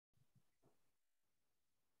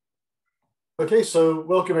Okay, so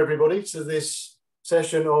welcome everybody to this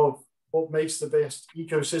session of what makes the best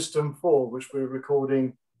ecosystem for, which we're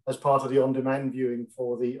recording as part of the on-demand viewing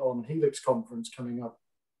for the On Helix conference coming up,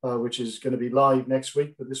 which is going to be live next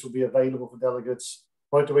week, but this will be available for delegates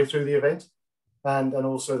right the way through the event and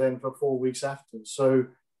also then for 4 weeks after. So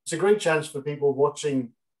it's a great chance for people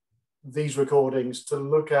watching these recordings to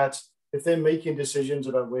look at if they're making decisions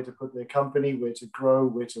about where to put their company, where to grow,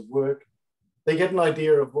 where to work. They get an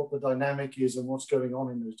idea of what the dynamic is and what's going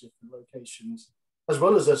on in those different locations, as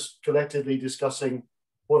well as us collectively discussing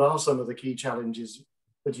what are some of the key challenges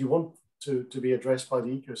that you want to be addressed by the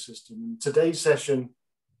ecosystem. And today's session,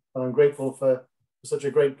 I'm grateful for such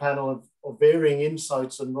a great panel of varying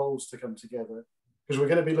insights and roles to come together, because we're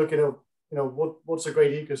going to be looking at, what's a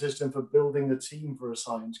great ecosystem for building the team for a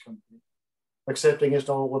science company. Accepting it's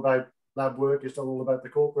not all about lab work, it's not all about the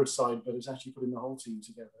corporate side, but it's actually putting the whole team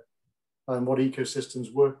together. And what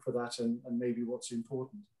ecosystems work for that and maybe what's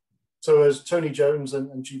important. So as Tony Jones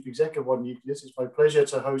and Chief Executive of Nucleus, it's my pleasure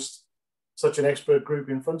to host such an expert group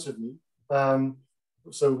in front of me.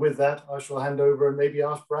 So with that, I shall hand over and maybe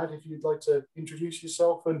ask Brad if you'd like to introduce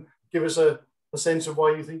yourself and give us a sense of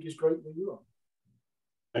why you think is great where you are.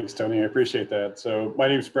 Thanks, Tony. I appreciate that. So my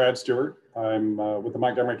name is Brad Stewart. I'm with the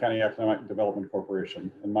Montgomery County Economic Development Corporation.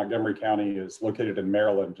 And Montgomery County is located in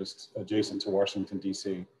Maryland, just adjacent to Washington,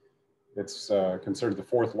 D.C. It's considered the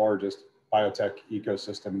 4th largest biotech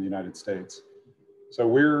ecosystem in the United States. So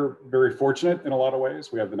we're very fortunate in a lot of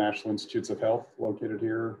ways. We have the National Institutes of Health located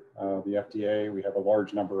here, the FDA. We have a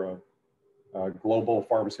large number of global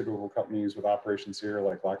pharmaceutical companies with operations here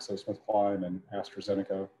like GlaxoSmithKline and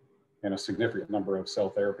AstraZeneca, and a significant number of cell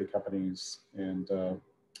therapy companies. And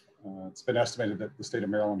it's been estimated that the state of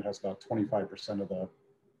Maryland has about 25% of the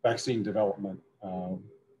vaccine development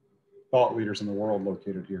thought leaders in the world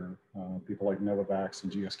located here. People like Novavax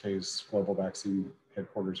and GSK's global vaccine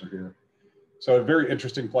headquarters are here. So a very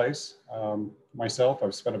interesting place. Myself,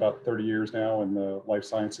 I've spent about 30 years now in the life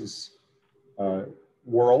sciences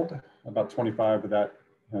world, about 25 of that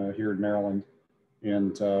here in Maryland.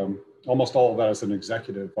 And almost all of that as an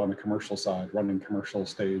executive on the commercial side, running commercial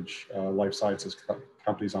stage life sciences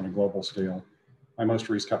companies on a global scale. My most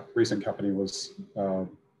recent company was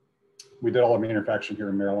we did all the manufacturing here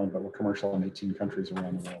in Maryland, but we're commercial in 18 countries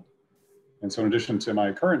around the world. And so in addition to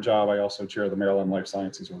my current job, I also chair the Maryland Life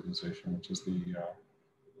Sciences Organization, which is the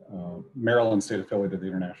Maryland state affiliate of the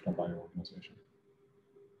International Bioorganization.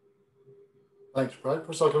 Thanks, Brad.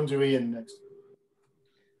 Perhaps I'll come to Ian next.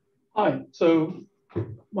 Hi, so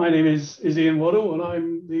my name is Ian Waddell, and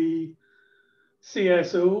I'm the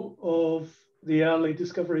CSO of the early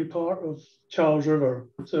discovery part of Charles River.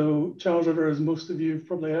 So Charles River, as most of you have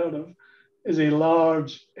probably heard of, is a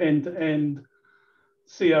large end-to-end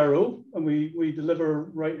CRO, and we deliver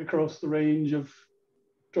right across the range of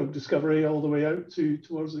drug discovery all the way out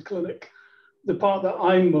towards the clinic. The part that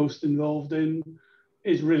I'm most involved in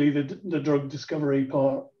is really the drug discovery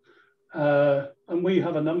part. And we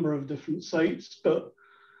have a number of different sites, but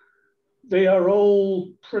they are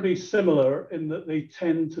all pretty similar in that they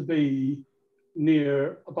tend to be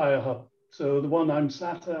near a biohub. So the one I'm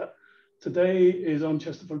sat at today is on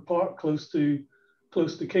Chesterford Park, close to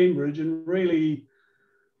Cambridge, and really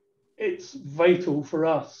it's vital for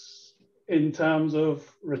us in terms of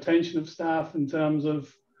retention of staff, in terms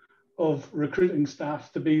of recruiting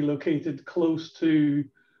staff to be located close to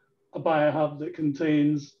a biohub that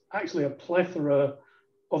contains actually a plethora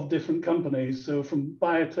of different companies. So from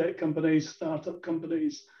biotech companies, startup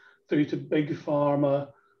companies, through to big pharma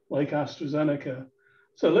like AstraZeneca.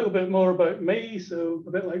 So a little bit more about me. So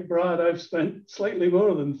a bit like Brad, I've spent slightly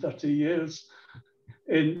more than 30 years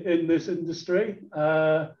in this industry,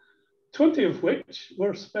 20 of which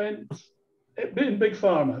were spent in big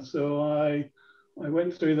pharma. So I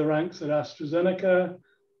went through the ranks at AstraZeneca,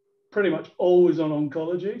 pretty much always on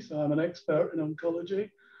oncology. So I'm an expert in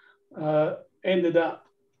oncology. Ended up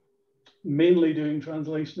mainly doing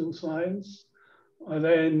translational science. I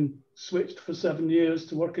then switched for 7 years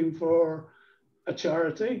to working for a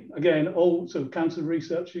charity, again, also Cancer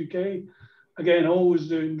Research UK, again, always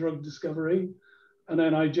doing drug discovery. And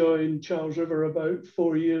then I joined Charles River about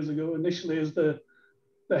 4 years ago, initially as the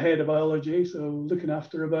head of biology, so looking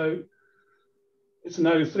after about, it's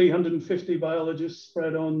now 350 biologists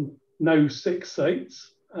spread on now 6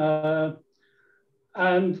 sites. And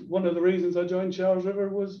one of the reasons I joined Charles River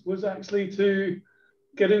was actually to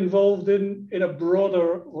get involved in a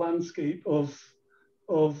broader landscape of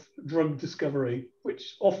drug discovery,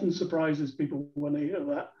 which often surprises people when they hear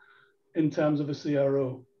that in terms of a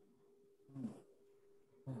CRO.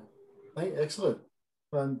 Excellent.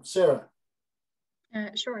 Sarah?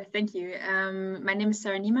 Sure, thank you. My name is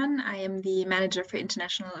Sarah Niemann. I am the Manager for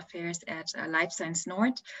International Affairs at Life Science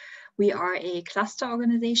Nord. We are a cluster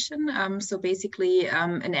organization, so basically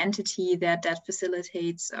an entity that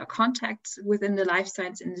facilitates contacts within the life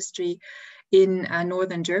science industry in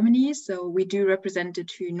northern Germany. So we do represent the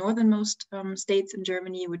two northernmost states in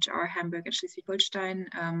Germany, which are Hamburg and Schleswig-Holstein.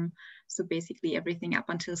 So basically everything up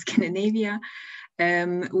until Scandinavia.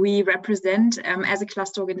 We represent, as a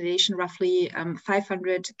cluster organization, roughly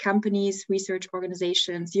 500 companies, research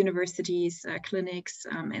organizations, universities, clinics,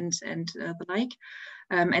 and the like.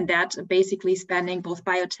 And that basically spanning both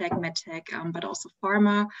biotech, medtech, but also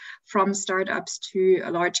pharma, from startups to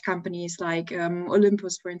large companies like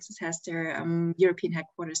Olympus, for instance, has their European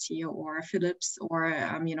headquarters here, or Philips, or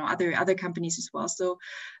other companies as well. So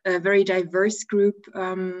a very diverse group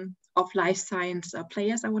of life science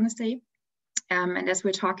players, I want to say. And as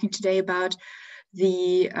we're talking today about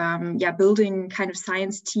the building kind of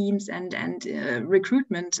science teams and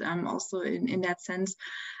recruitment also in that sense,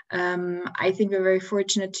 I think we're very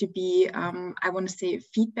fortunate to be, I want to say, a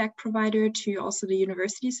feedback provider to also the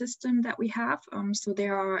university system that we have. So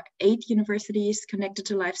there are 8 universities connected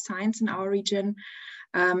to life science in our region.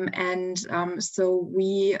 So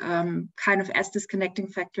we kind of, as this connecting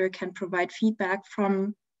factor, can provide feedback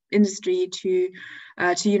from industry to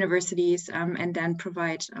universities, and then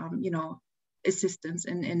provide assistance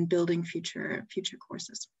in building future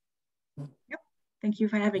courses. Yep. Thank you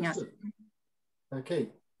for having us. Okay,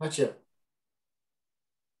 Matthieu.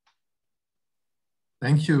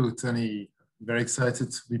 Thank you, Tony. Very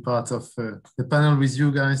excited to be part of the panel with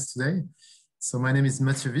you guys today. So my name is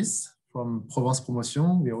Matthieu from Provence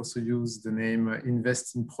Promotion. We also use the name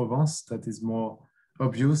Invest in Provence. That is more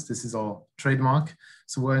obvious. This is our trademark.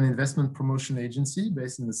 So we're an investment promotion agency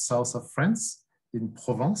based in the south of France, in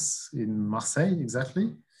Provence, in Marseille,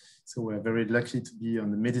 exactly. So we're very lucky to be on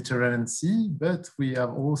the Mediterranean Sea, but we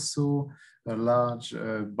have also a large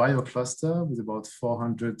bio-cluster with about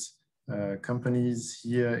 400 companies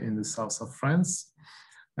here in the south of France.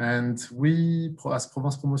 And we, as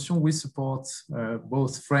Provence Promotion, we support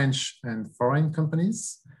both French and foreign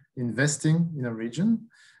companies investing in a region.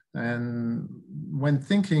 And when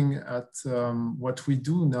thinking at what we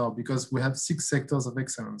do now, because we have 6 sectors of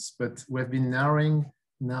excellence, but we've been narrowing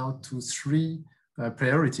now to 3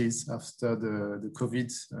 priorities after the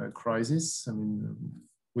COVID crisis. I mean,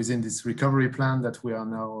 within this recovery plan that we are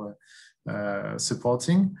now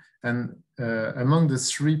supporting. And among the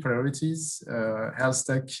 3 priorities, health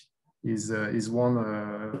tech is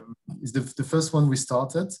the first one we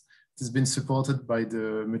started. It has been supported by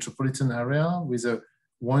the metropolitan area with a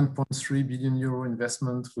 1.3 billion euro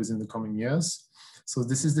investment within the coming years. So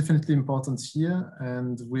this is definitely important here.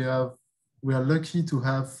 And we are lucky to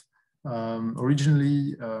have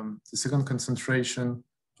originally the second concentration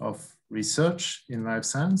of research in life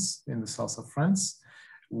science in the south of France.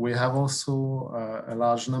 We have also a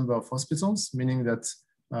large number of hospitals, meaning that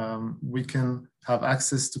we can have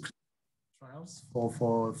access to trials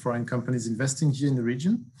for foreign companies investing here in the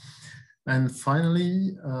region. And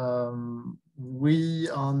finally, we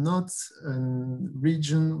are not a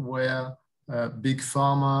region where big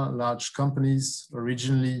pharma, large companies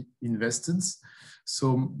originally invested.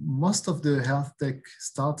 So most of the health tech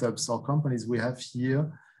startups or companies we have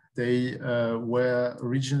here, they were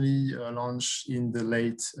originally launched in the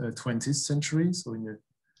late 20th century, so in the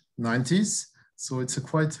 90s. So it's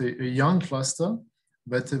quite a young cluster,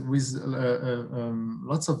 but with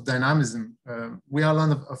lots of dynamism. We are a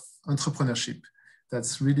land of entrepreneurship.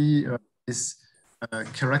 That's really is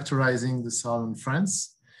characterizing the southern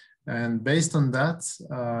France. And based on that,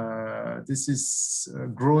 this is a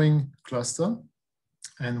growing cluster.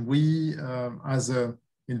 And we, as an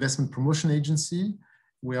investment promotion agency,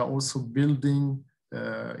 we are also building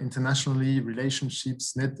internationally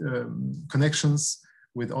relationships, connections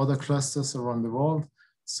with other clusters around the world.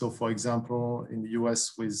 So for example, in the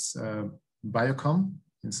US with Biocom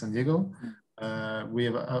in San Diego,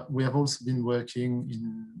 we have also been working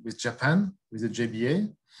with Japan, with the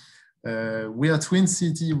JBA. We are twin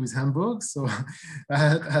city with Hamburg. So I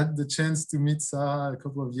had the chance to meet Sarah a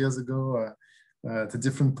couple of years ago at a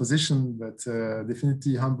different position, but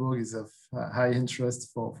definitely Hamburg is of high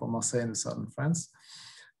interest for Marseille and southern France.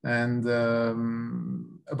 And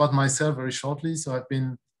about myself very shortly, so I've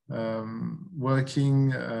been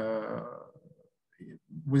working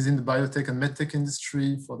within the biotech and medtech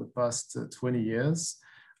industry for the past 20 years.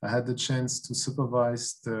 I had the chance to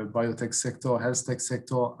supervise the biotech sector, health tech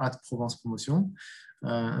sector at Provence Promotion.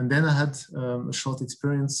 And then I had a short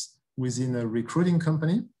experience within a recruiting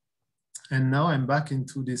company. And now I'm back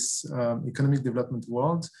into this economic development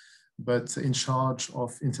world, but in charge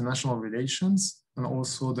of international relations and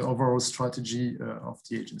also the overall strategy of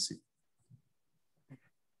the agency.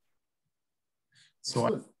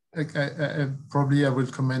 So probably I will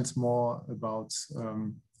comment more about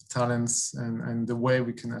talents and the way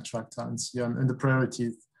we can attract talents here and the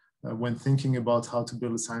priorities when thinking about how to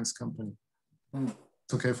build a science company.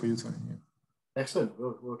 It's okay for you, Tony. Yeah. Excellent.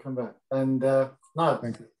 We'll come back. And Niall.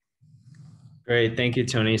 Thank you. Great, thank you,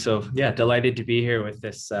 Tony. So yeah, delighted to be here with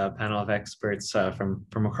this panel of experts from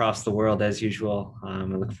across the world as usual. I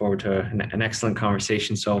look forward to an excellent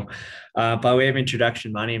conversation. So by way of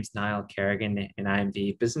introduction, my name is Niall Kerrigan, and I'm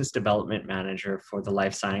the Business Development Manager for the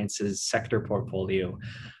Life Sciences sector portfolio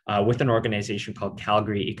with an organization called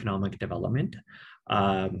Calgary Economic Development.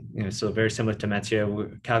 So very similar to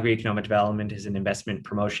Matthieu, Calgary Economic Development is an investment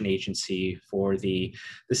promotion agency for the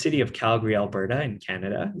city of Calgary, Alberta in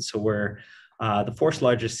Canada. So we're the fourth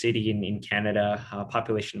largest city in Canada, a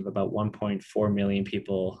population of about 1.4 million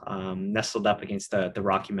people, nestled up against the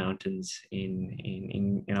Rocky Mountains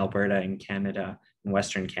in Alberta, in Canada, in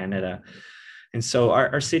Western Canada. And so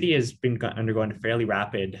our city has been undergoing a fairly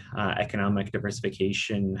rapid economic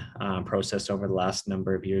diversification process over the last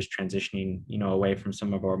number of years, transitioning, away from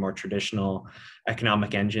some of our more traditional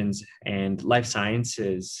economic engines. And life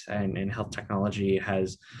sciences and health technology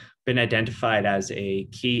has been identified as a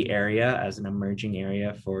key area, as an emerging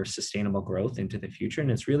area for sustainable growth into the future.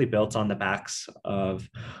 And it's really built on the backs of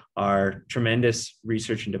our tremendous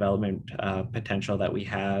research and development potential that we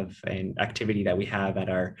have and activity that we have at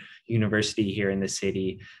our university here in the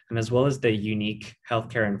city, and as well as the unique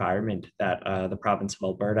healthcare environment that the province of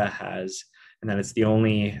Alberta has, and that it's the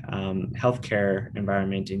only healthcare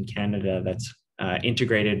environment in Canada that's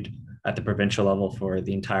integrated at the provincial level for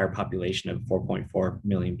the entire population of 4.4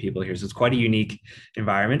 million people here. So it's quite a unique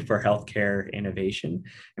environment for healthcare innovation.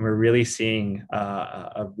 And we're really seeing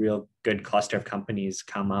a real good cluster of companies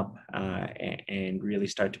come up and really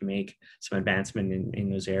start to make some advancement in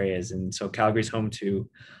those areas. And so Calgary's home to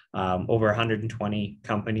over 120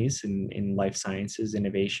 companies in life sciences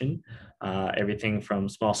innovation. Everything from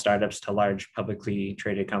small startups to large publicly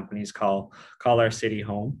traded companies call our city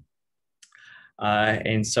home.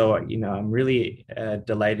 And so, I'm really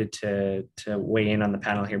delighted to weigh in on the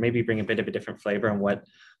panel here, maybe bring a bit of a different flavor on what,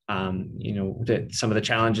 some of the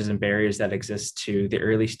challenges and barriers that exist to the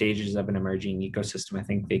early stages of an emerging ecosystem. I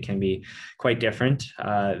think they can be quite different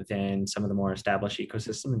than some of the more established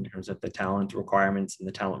ecosystems in terms of the talent requirements and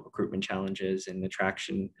the talent recruitment challenges and the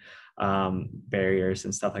traction barriers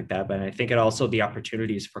and stuff like that. But I think it also the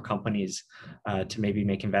opportunities for companies to maybe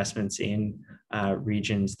make investments in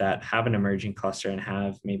regions that have an emerging cluster and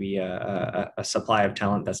have maybe a supply of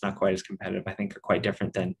talent that's not quite as competitive, I think are quite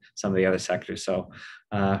different than some of the other sectors. So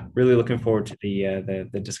really looking forward to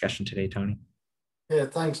the discussion today, Tony. Yeah,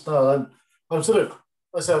 thanks, Niall.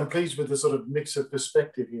 I'm pleased with the sort of mix of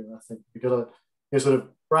perspective here, I think, because sort of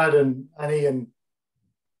Brad and Annie and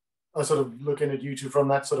I sort of looking at you two from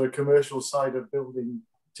that sort of commercial side of building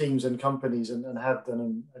teams and companies and have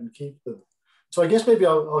them and keep them. So I guess maybe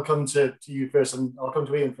I'll come to you first, and I'll come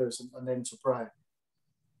to Ian first and then to Brad.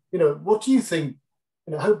 What do you think,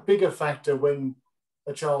 how big a factor when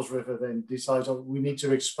a Charles River then decides, we need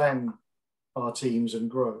to expand our teams and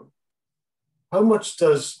grow? How much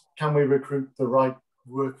can we recruit the right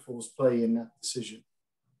workforce play in that decision?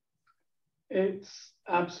 It's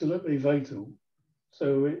absolutely vital.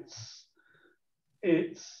 So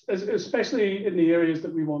it's especially in the areas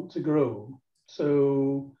that we want to grow.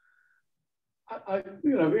 So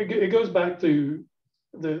it goes back to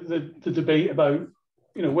the debate about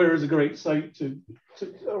where is a great site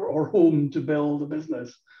or home to build a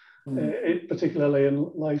business, particularly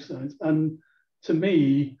in life science. And to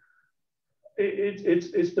me,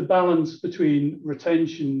 it's the balance between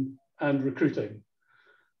retention and recruiting.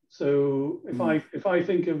 So if I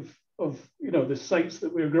think of the sites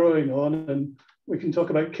that we're growing on, and we can talk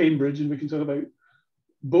about Cambridge, and we can talk about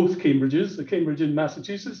both Cambridges, the Cambridge in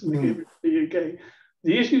Massachusetts and the Cambridge in the UK,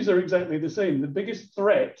 the issues are exactly the same. The biggest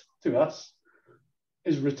threat to us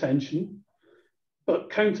is retention, but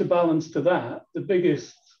counterbalance to that, the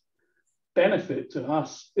biggest benefit to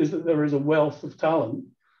us is that there is a wealth of talent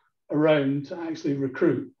around to actually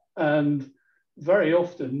recruit. And very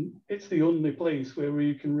often it's the only place where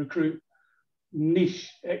we can recruit niche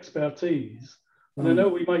expertise. And I know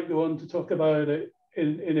we might go on to talk about it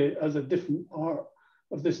in it as a different part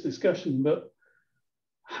of this discussion, but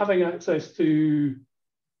having access to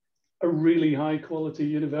a really high quality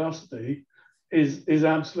university is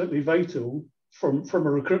absolutely vital from a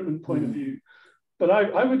recruitment point of view. But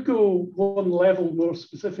I would go one level more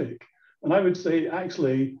specific, and I would say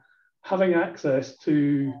actually having access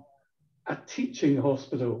to a teaching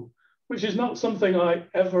hospital, which is not something I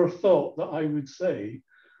ever thought that I would say.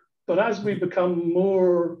 But as we become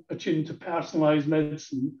more attuned to personalized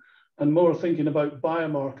medicine and more thinking about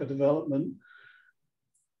biomarker development,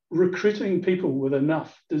 recruiting people with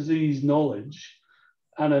enough disease knowledge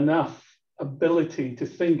and enough ability to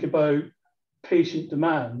think about patient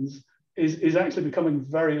demands is actually becoming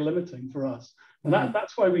very limiting for us. And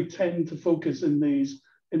that's why we tend to focus in these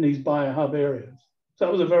biohub areas. So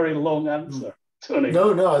that was a very long answer, Tony.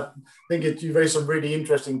 No, I think you raised some really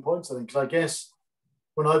interesting points, I think, because I guess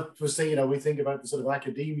when I was thinking, we think about the sort of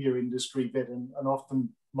academia industry bit, and often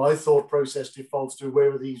my thought process defaults to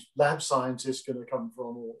where are these lab scientists going to come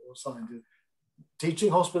from, or scientists.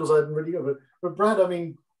 Teaching hospitals, I hadn't really got, but Brad, I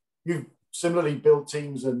mean, you've similarly built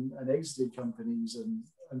teams and exited companies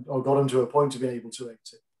or got them to a point of being able to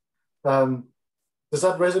exit. Does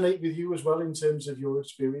that resonate with you as well in terms of your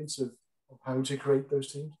experience of how to create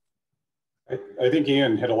those teams? I think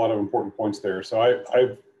Ian hit a lot of important points there. So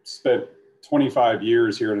I've spent 25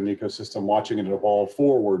 years here in an ecosystem watching it evolve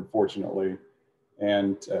forward, fortunately.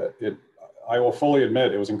 And I will fully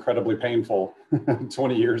admit it was incredibly painful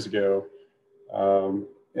 20 years ago.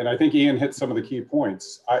 And I think Ian hit some of the key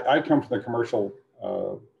points. I come from the commercial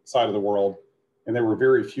side of the world, and there were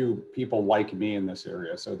very few people like me in this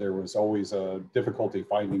area. So there was always a difficulty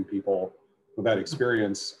finding people with that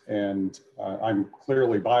experience. And I'm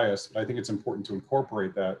clearly biased, but I think it's important to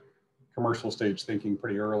incorporate that commercial stage thinking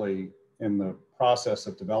pretty early in the process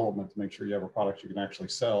of development to make sure you have a product you can actually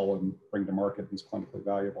sell and bring to market and is clinically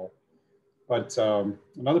valuable. But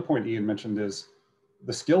another point Ian mentioned is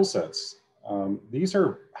the skill sets. These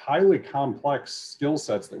are highly complex skill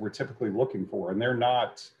sets that we're typically looking for, and they're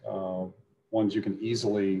not ones you can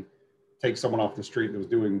easily take someone off the street that was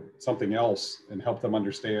doing something else and help them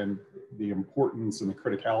understand the importance and the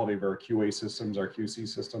criticality of our QA systems, our QC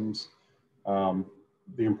systems,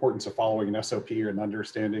 the importance of following an SOP and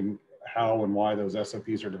understanding how and why those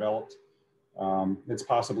SOPs are developed. It's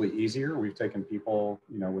possibly easier. We've taken people,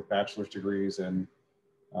 with bachelor's degrees in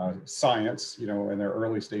science, in their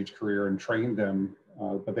early stage career and trained them,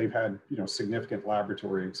 but they've had, significant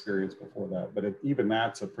laboratory experience before that. But even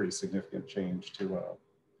that's a pretty significant change to,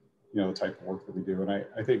 the type of work that we do. And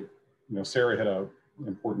I think, Sarah hit an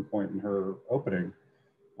important point in her opening.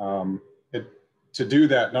 To do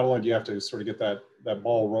that, not only do you have to sort of get that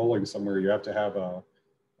ball rolling somewhere, you have to have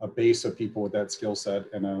a base of people with that skill set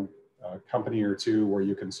and a company or two where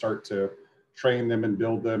you can start to train them and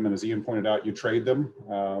build them. And as Ian pointed out, you trade them.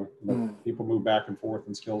 People move back and forth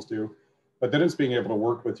and skills do. But then it's being able to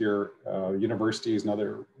work with your universities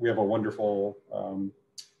and we have a wonderful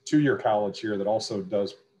 2-year college here that also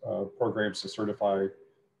does programs to certify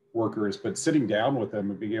workers, but sitting down with them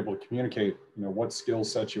and being able to communicate, what skill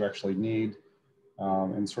sets you actually need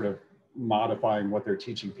and sort of modifying what they're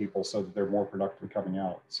teaching people so that they're more productive coming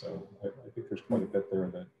out. So I think there's quite a bit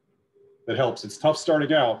there that helps. It's tough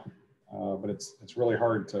starting out, but it's really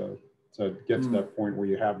hard to get to that point where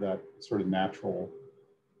you have that sort of natural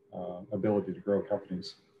ability to grow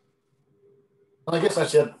companies. And I guess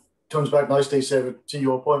actually that comes back nicely, Sarah, to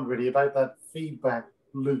your point really about that feedback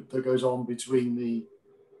loop that goes on between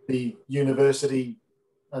the university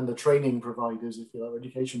and the training providers, if you like,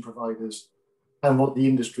 education providers, and what the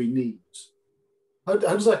industry needs. How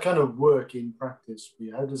does that kind of work in practice for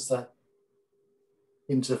you? How does that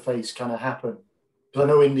interface kind of happen? Because I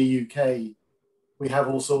know in the UK, we have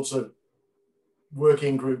all sorts of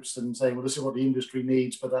working groups and saying, well, this is what the industry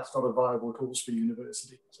needs, but that's not a viable course for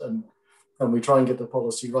universities. And we try and get the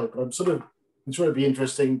policy right. But it's sort of be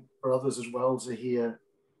interesting for others as well to hear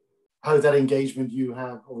how that engagement you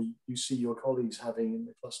have or you see your colleagues having in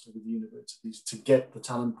the cluster with the universities to get the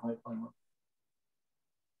talent pipeline up.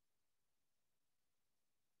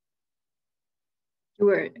 You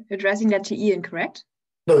were addressing that to Ian, correct?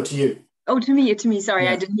 No, to you. Oh, to me. Sorry,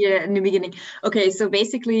 Yeah. I didn't hear that in the beginning. Okay, so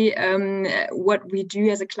basically what we do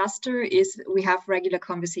as a cluster is we have regular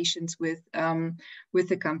conversations with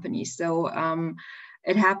the companies. So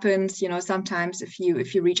it happens, sometimes if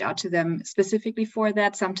you reach out to them specifically for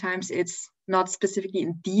that, sometimes it's not specifically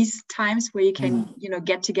in these times where you can,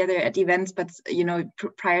 get together at events, but,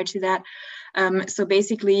 prior to that. So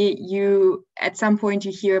basically at some point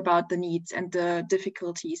you hear about the needs and the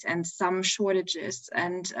difficulties and some shortages.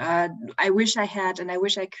 And I wish I had, and I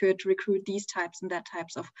wish I could recruit these types and that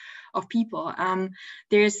types of people.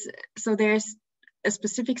 There's a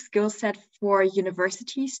specific skill set for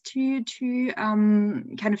universities to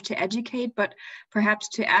kind of to educate, but perhaps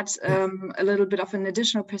to add a little bit of an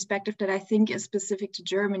additional perspective that I think is specific to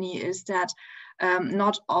Germany is that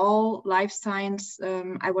not all life science,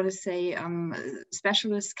 I want to say,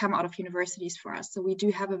 specialists come out of universities for us. So we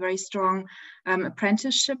do have a very strong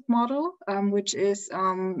apprenticeship model, which is,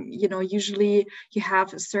 you know, usually you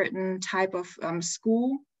have a certain type of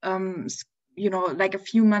school, you know, like a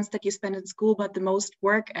few months that you spend in school, but the most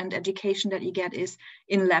work and education that you get is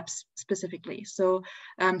in labs specifically. So,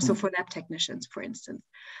 so for lab technicians, for instance.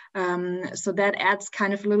 So that adds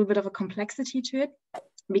kind of a little bit of a complexity to it,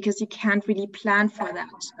 because you can't really plan for that.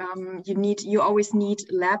 You always need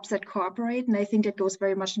labs that cooperate. And I think that goes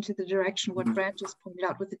very much into the direction what Brad just pointed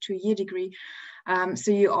out with the 2-year degree.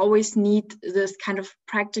 So you always need this kind of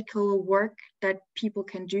practical work that people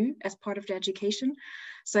can do as part of the education.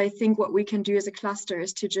 So I think what we can do as a cluster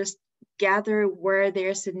is to just gather where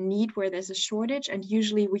there's a need, where there's a shortage. And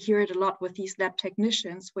usually we hear it a lot with these lab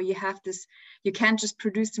technicians, where you have this, you can't just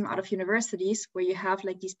produce them out of universities where you have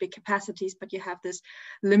like these big capacities, but you have this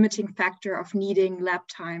limiting factor of needing lab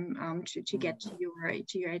time to get to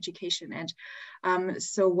your education. And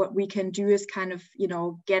so what we can do is kind of, you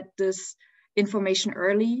know, get this information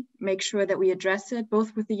early, make sure that we address it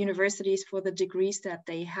both with the universities for the degrees that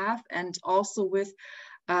they have, and also with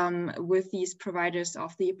these providers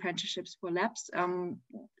of the apprenticeships for labs.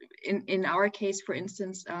 In our case, for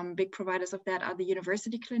instance, big providers of that are the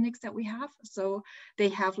university clinics that we have. So they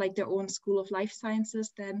have like their own School of Life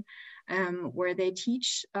Sciences then, where they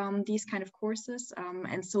teach these kind of courses.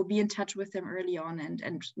 And so be in touch with them early on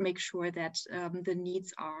and make sure that the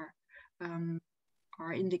needs are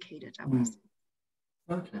indicated, I would say.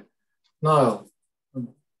 Okay. Niall.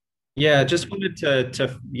 Yeah, just wanted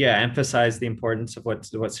to emphasize the importance of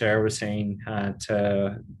what Sarah was saying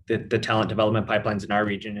to the talent development pipelines in our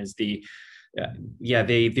region is the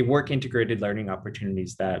work integrated learning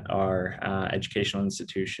opportunities that our educational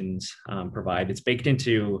institutions provide. It's baked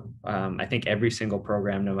into I think every single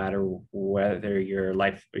program, no matter whether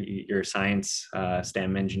you're science,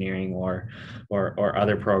 STEM, engineering, or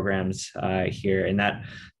other programs here, and that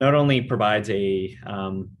not only provides a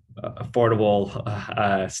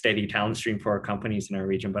affordable, steady talent stream for our companies in our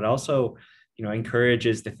region, but also, you know,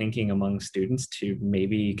 encourages the thinking among students to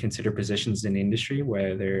maybe consider positions in industry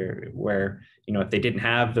where you know, if they didn't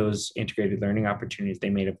have those integrated learning opportunities, they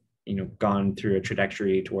may have, you know, gone through a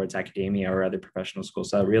trajectory towards academia or other professional schools.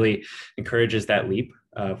 So it really encourages that leap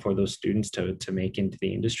for those students to make into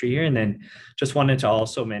the industry here. And then just wanted to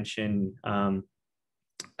also mention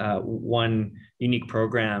one unique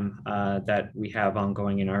program that we have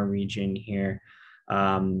ongoing in our region here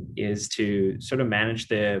is to sort of manage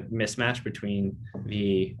the mismatch between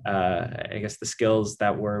the, I guess, the skills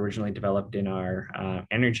that were originally developed in our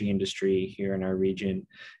energy industry here in our region,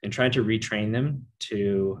 and trying to retrain them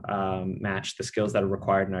to match the skills that are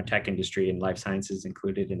required in our tech industry, and life sciences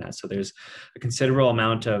included in that. So there's a considerable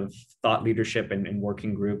amount of thought leadership and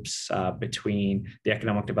working groups between the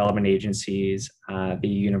economic development agencies, the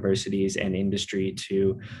universities, and industry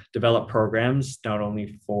to develop programs not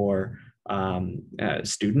only for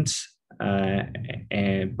students,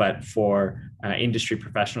 but for industry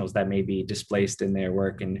professionals that may be displaced in their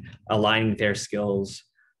work, and aligning their skills.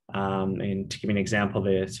 And to give you an example,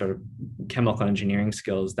 the sort of chemical engineering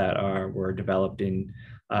skills that were developed in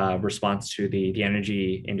response to the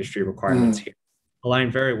energy industry requirements here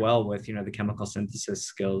align very well with, you know, the chemical synthesis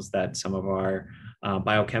skills that some of our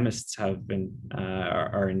biochemists have been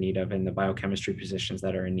are in need of, in the biochemistry positions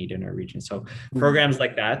that are in need in our region. So programs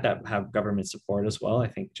like that have government support as well, I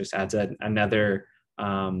think just adds another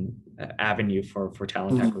avenue for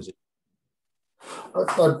talent acquisition.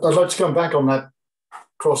 I'd like to come back on that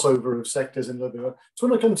crossover of sectors in a little bit. So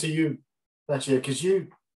when I come to you, Matthieu, because you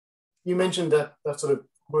mentioned that sort of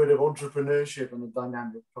word of entrepreneurship and a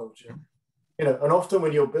dynamic culture. You know, and often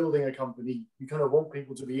when you're building a company, you kind of want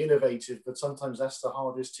people to be innovative, but sometimes that's the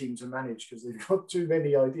hardest team to manage because they've got too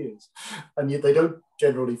many ideas, and yet they don't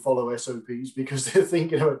generally follow SOPs because they're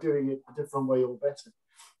thinking about doing it a different way or better.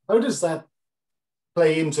 How does that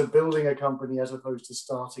play into building a company as opposed to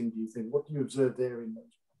starting, do you think? What do you observe there in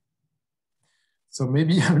those? So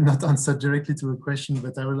maybe I will not answer directly to a question,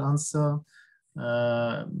 but I will answer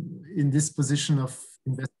in this position of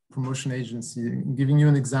investment promotion agency. Giving you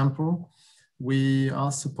an example, we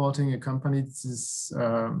are supporting a company that is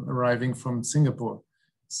arriving from Singapore.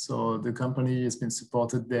 So the company has been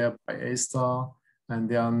supported there by A-Star, and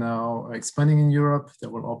they are now expanding in Europe. They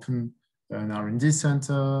will open an R&D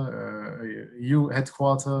center, a EU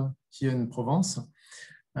headquarter here in Provence.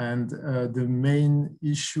 And the main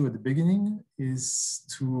issue at the beginning is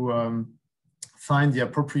to find the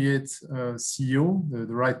appropriate CEO, the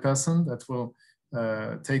right person that will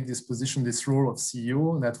take this position, this role of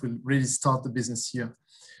CEO, and that will really start the business here.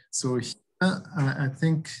 So here, I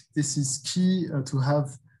think this is key to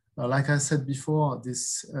have, like I said before,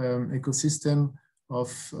 this ecosystem of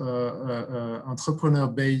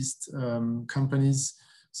entrepreneur-based companies.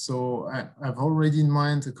 So I've already in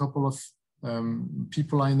mind a couple of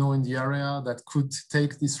people I know in the area that could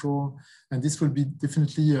take this role, and this will be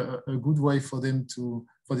definitely a good way for them to,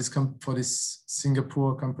 for this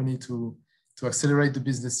Singapore company to accelerate the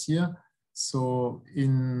business here. So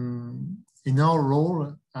in our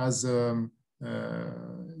role as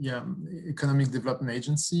economic development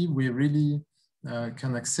agency, we really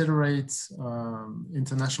can accelerate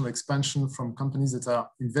international expansion from companies that are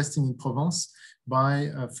investing in Provence by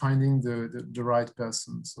finding the right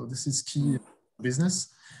person. So this is key business.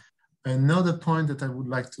 Another point that I would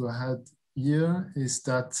like to add here is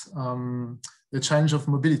that the challenge of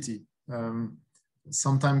mobility.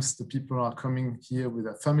 Sometimes the people are coming here with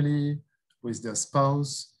their family, with their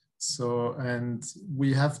spouse. So, and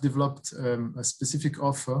we have developed a specific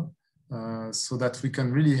offer so that we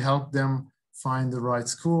can really help them find the right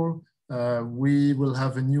school. We will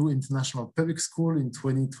have a new international public school in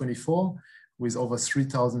 2024 with over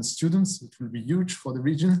 3,000 students. It will be huge for the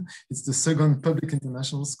region. It's the second public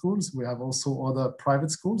international schools. We have also other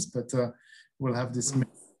private schools, but we'll have this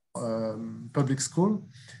public school.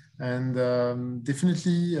 And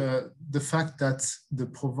definitely the fact that the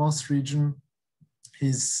Provence region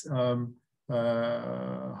is, how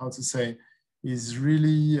to say, is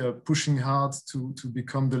really pushing hard to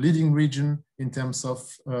become the leading region in terms of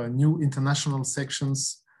new international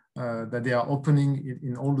sections that they are opening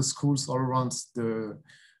in all the schools all around the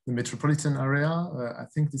metropolitan area. I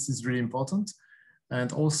think this is really important.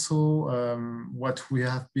 And also what we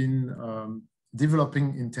have been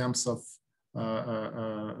developing in terms of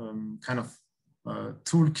kind of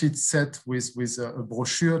toolkit set with a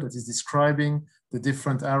brochure that is describing the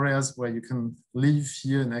different areas where you can live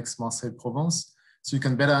here in Aix-Marseille Provence, so you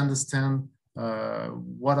can better understand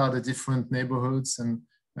what are the different neighborhoods and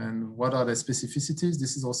what are the specificities.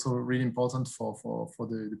 This is also really important for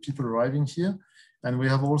the people arriving here. And we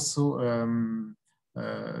have also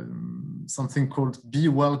something called Be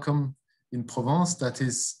Welcome in Provence, that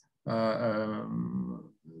is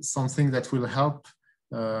something that will help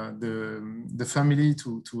the family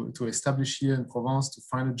to establish here in Provence, to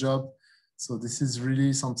find a job. So this is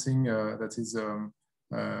really something that is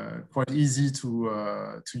quite easy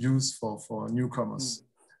to use for newcomers.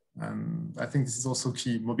 And I think this is also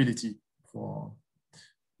key, mobility for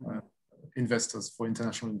investors, for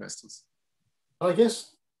international investors. I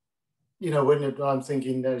guess, you know, when I'm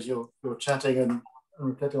thinking as you're chatting and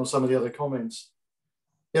reflecting on some of the other comments,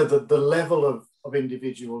 you know, the level of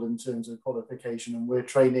individual in terms of qualification, and we're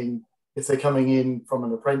training, if they're coming in from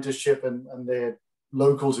an apprenticeship and they're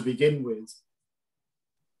local to begin with,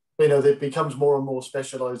 you know, it becomes more and more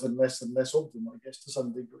specialized and less of them, I guess, to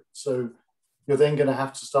some degree. So you're then going to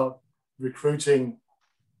have to start recruiting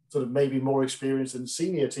sort of maybe more experienced and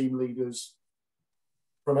senior team leaders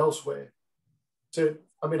from elsewhere. So,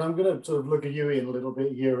 I mean, I'm going to sort of look at you, Ian, a little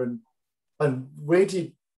bit here, and where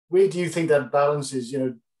do you think that balance is? You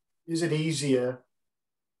know, is it easier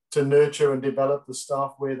to nurture and develop the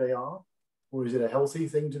staff where they are? Or is it a healthy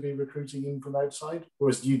thing to be recruiting in from outside?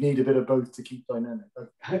 Or do you need a bit of both to keep dynamic?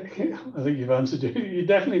 I think you've answered it. You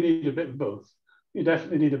definitely need a bit of both. You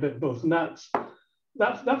definitely need a bit of both. And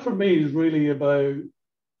that for me is really about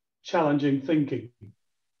challenging thinking.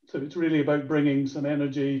 So it's really about bringing some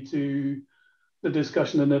energy to the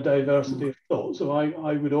discussion and the diversity of thought. So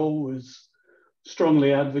I would always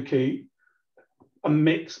strongly advocate a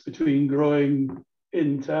mix between growing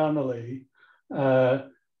internally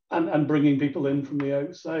and bringing people in from the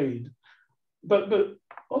outside. But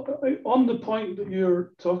on the point that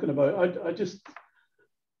you're talking about,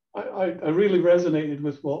 I really resonated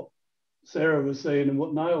with what Sarah was saying and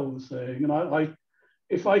what Niall was saying. And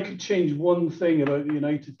if I could change one thing about the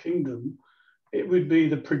United Kingdom, it would be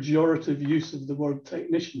the pejorative use of the word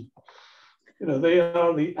technician. You know, they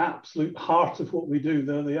are the absolute heart of what we do.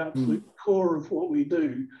 They're the absolute core of what we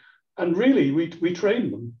do. And really, we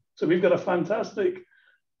train them. So we've got a fantastic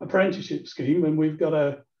apprenticeship scheme, and we've got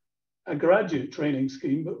a graduate training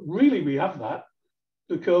scheme. But really, we have that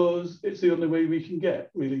because it's the only way we can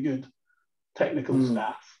get really good technical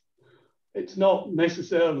staff. It's not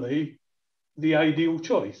necessarily the ideal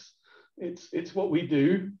choice. It's what we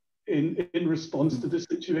do in response to the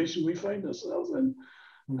situation we find ourselves in.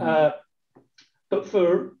 But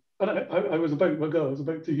for and I was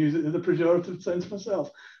about to use it in the pejorative sense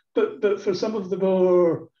myself, but for some of the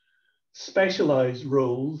more specialized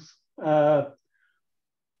roles, I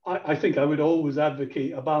think I would always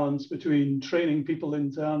advocate a balance between training people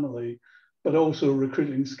internally, but also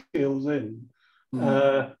recruiting skills in.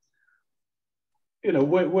 You know,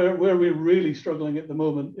 where we're really struggling at the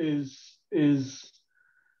moment is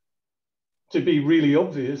to be really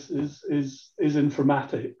obvious is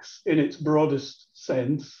informatics in its broadest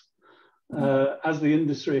sense. As the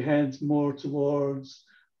industry heads more towards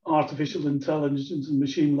artificial intelligence and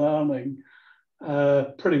machine learning,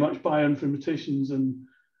 pretty much bioinformaticians and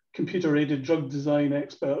computer-aided drug design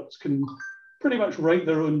experts can pretty much write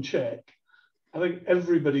their own check. I think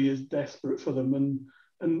everybody is desperate for them,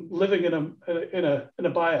 and living in a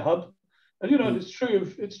bio-hub, and you know, it's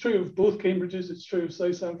true of both Cambridges, it's true of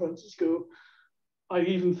South San Francisco. I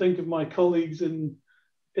even think of my colleagues in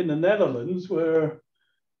the Netherlands, where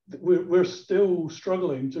we're still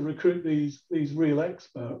struggling to recruit these real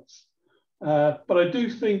experts. But I do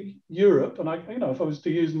think Europe, and if I was to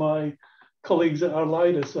use my colleagues at our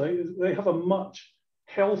LIDA site, they have a much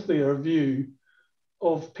healthier view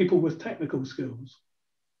of people with technical skills.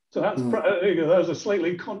 So that's that was a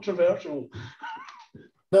slightly controversial.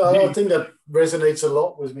 No, I think that resonates a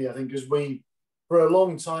lot with me. I think because for a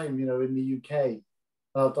long time, you know, in the UK,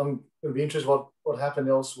 I'm going to be interested what happened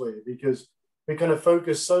elsewhere, because we kind of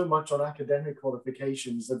focus so much on academic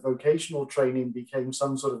qualifications that vocational training became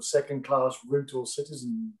some sort of second-class route or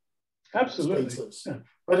citizen status. Yeah.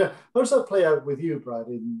 But how does that play out with you, Brad,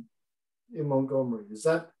 in Montgomery?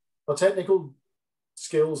 Are technical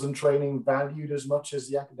skills and training valued as much as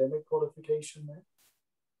the academic qualification there?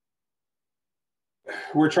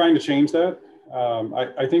 We're trying to change that.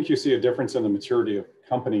 I think you see a difference in the maturity of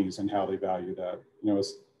companies and how they value that. You know,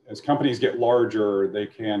 as companies get larger, they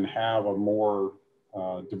can have a more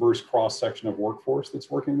diverse cross-section of workforce that's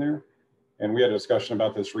working there. And we had a discussion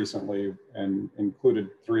about this recently and included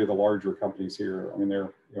 3 of the larger companies here. I mean,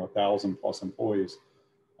 they're 1,000+ employees.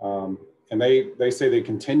 And they say they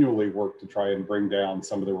continually work to try and bring down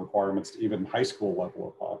some of the requirements to even high school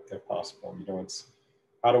level if possible. You know, it's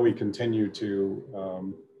how do we continue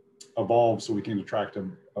to evolve so we can attract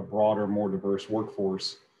a broader, more diverse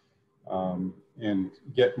workforce and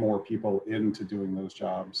get more people into doing those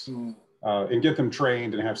jobs and get them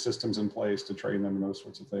trained and have systems in place to train them and those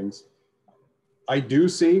sorts of things. I do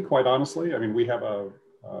see, quite honestly, I mean, we have a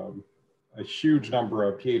huge number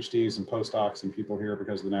of PhDs and postdocs and people here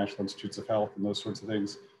because of the National Institutes of Health and those sorts of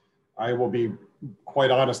things. I will be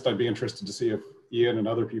quite honest, I'd be interested to see if Ian and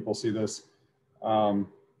other people see this.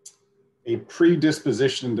 A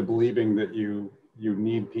predisposition to believing that you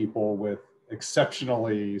need people with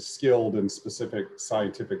exceptionally skilled and specific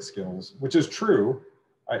scientific skills, which is true.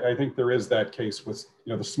 I think there is that case with,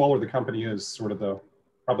 you know, the smaller the company is, sort of the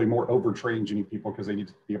probably more overtrained you need people because they need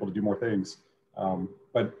to be able to do more things.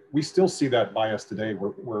 But we still see that bias today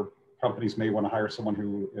where companies may want to hire someone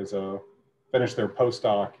who is finished their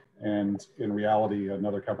postdoc, and in reality,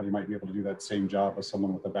 another company might be able to do that same job as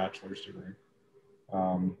someone with a bachelor's degree.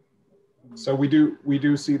 So we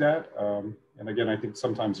do see that. And again, I think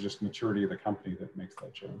sometimes just maturity of the company that makes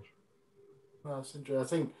that change. Well, that's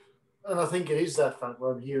interesting. I think it is that fact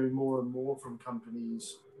where I'm hearing more and more from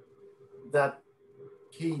companies that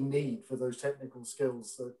key need for those technical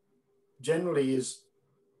skills that generally is,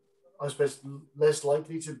 I suppose, less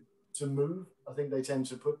likely to move. I think they tend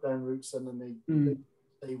to put down roots and then they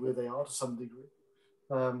stay where they are to some degree.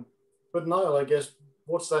 But Niall, I guess,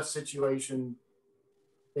 what's that situation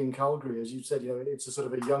in Calgary? As you said, you know, it's a sort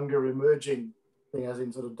of a younger emerging thing, as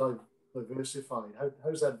in sort of diversified.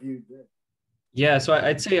 How's that viewed there? Yeah, so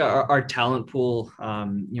I'd say our talent pool,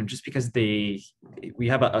 just because we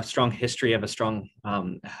have a strong history of a strong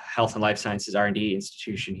health and life sciences R&D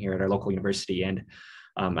institution here at our local university and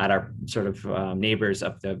at our sort of neighbors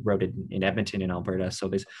up the road in Edmonton in Alberta. So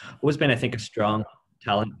there's always been, I think, a strong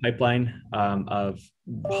talent pipeline of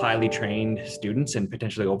highly trained students and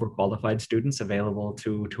potentially overqualified students available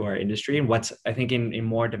to our industry. And what's, I think, in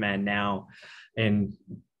more demand now, and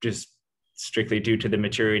just strictly due to the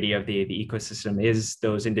maturity of the ecosystem, is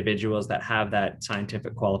those individuals that have that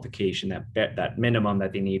scientific qualification, that minimum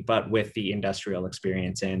that they need, but with the industrial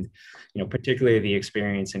experience and, particularly the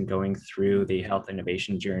experience in going through the health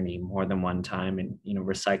innovation journey more than one time, and,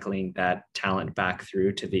 recycling that talent back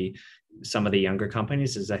through to some of the younger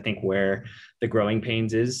companies is, I think, where the growing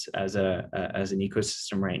pains is as an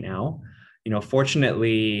ecosystem right now.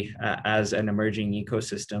 Fortunately, as an emerging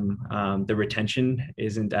ecosystem, the retention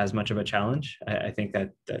isn't as much of a challenge. I think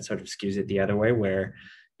that sort of skews it the other way, where,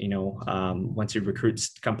 once you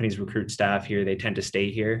companies recruit staff here, they tend to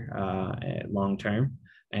stay here long term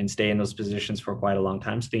and stay in those positions for quite a long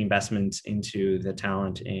time. So the investments into the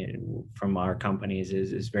talent from our companies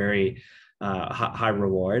is very high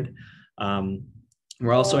reward.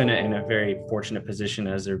 We're also in a very fortunate position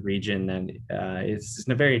as a region, and it's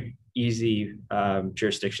in a very easy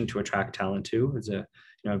jurisdiction to attract talent to. It's a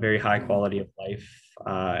very high quality of life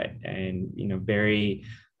and very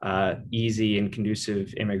easy and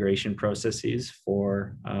conducive immigration processes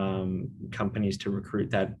for companies to recruit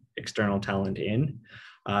that external talent in.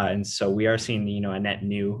 And so we are seeing, a net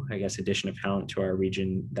new, addition of talent to our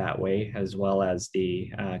region that way, as well as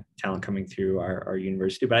the talent coming through our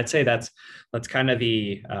university. But I'd say that's kind of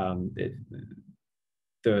the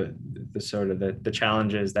sort of the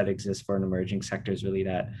challenges that exist for an emerging sector is really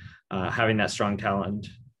that having that strong talent,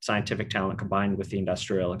 scientific talent, combined with the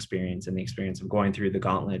industrial experience and the experience of going through the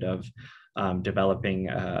gauntlet of developing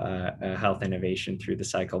a health innovation through the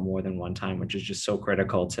cycle more than one time, which is just so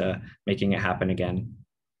critical to making it happen again.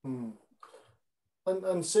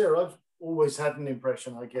 And Sarah, I've always had an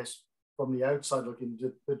impression, from the outside looking,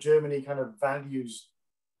 that Germany kind of values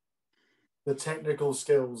the technical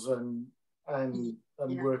skills and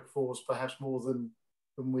workforce perhaps more than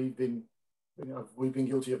we've been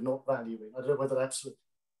guilty of not valuing. I don't know whether that's a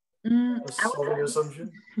solid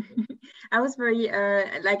assumption. I was very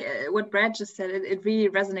what Brad just said. It really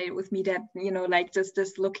resonated with me that just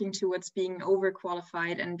this looking towards being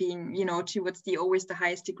overqualified and being towards always the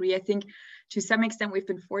highest degree. I think to some extent we've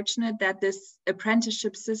been fortunate that this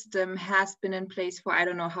apprenticeship system has been in place for I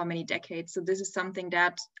don't know how many decades. So this is something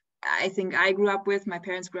that I think I grew up with, my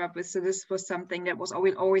parents grew up with. So this was something that was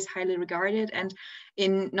always highly regarded. And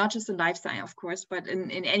in not just in life science, of course, but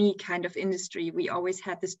in any kind of industry, we always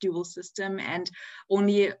had this dual system, and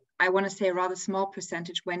only, I want to say, a rather small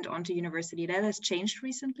percentage went on to university. That has changed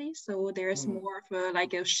recently. So there's more of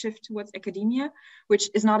a shift towards academia,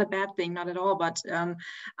 which is not a bad thing, not at all. But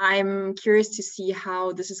I'm curious to see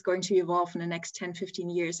how this is going to evolve in the next 10, 15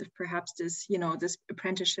 years, if perhaps this, this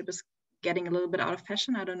apprenticeship is getting a little bit out of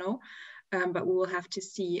fashion. I don't know, but we will have to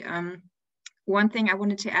see. One thing I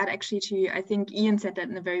wanted to add I think Ian said that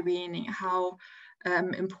in the very beginning, how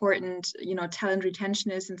important talent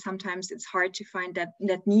retention is, and sometimes it's hard to find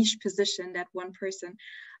that niche position, that one person,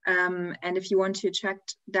 and if you want to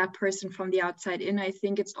attract that person from the outside in, I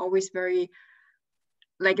think it's always very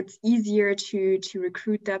it's easier to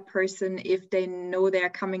recruit that person if they know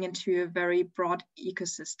they're coming into a very broad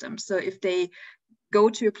ecosystem. So if they go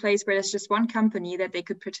to a place where there's just one company that they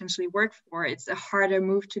could potentially work for, it's a harder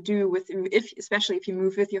move to do especially if you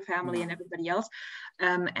move with your family and everybody else.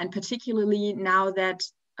 And particularly now that,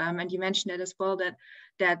 and you mentioned it as well,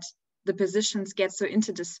 that the positions get so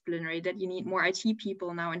interdisciplinary, that you need more IT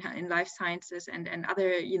people now in life sciences and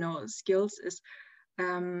other, skills, is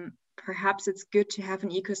perhaps it's good to have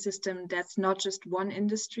an ecosystem that's not just one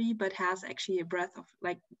industry, but has actually a breadth of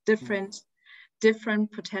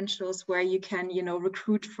different potentials where you can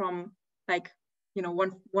recruit from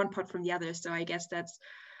one part from the other. So I guess that's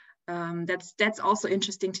also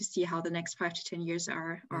interesting to see how the next 5 to 10 years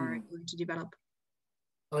are going to develop.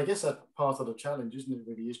 And I guess that's part of the challenge, isn't it,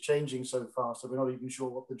 really, is changing so fast that we're not even sure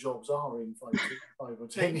what the jobs are in 5 or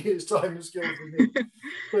 10 years time of skills we need.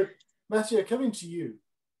 But Matthieu, coming to you,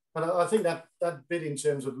 and I think that bit in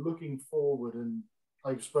terms of looking forward and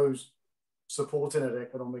I suppose supporting that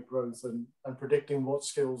economic growth and predicting what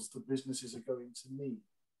skills the businesses are going to need.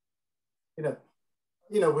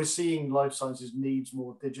 We're seeing life sciences needs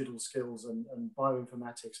more digital skills and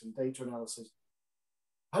bioinformatics and data analysis.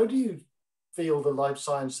 How do you feel the life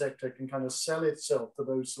science sector can kind of sell itself to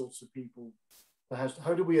those sorts of people?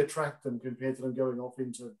 How do we attract them compared to them going off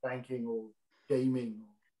into banking or gaming?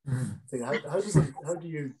 How do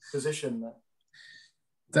you position that?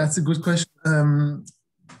 That's a good question.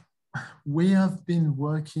 We have been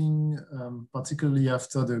working, particularly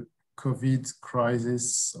after the COVID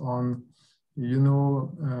crisis, on,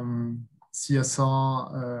 CSR,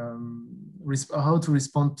 how to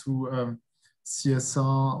respond to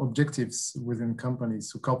CSR objectives within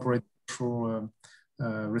companies, so corporate social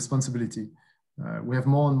responsibility. We have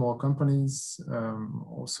more and more companies,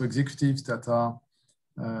 also executives that are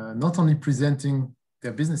not only presenting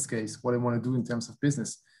their business case, what they want to do in terms of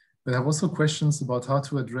business, but have also questions about how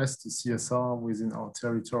to address the CSR within our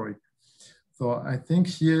territory. So I think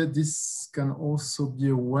here this can also be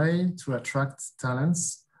a way to attract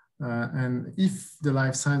talents. And if the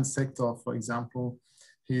life science sector, for example,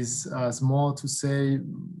 has more to say,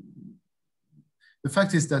 the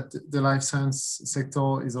fact is that the life science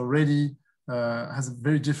sector is already has a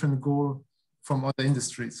very different goal from other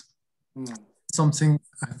industries. It's something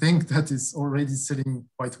I think that is already selling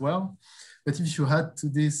quite well. But if you add to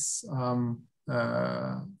this,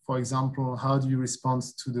 for example, how do you respond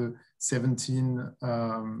to the 17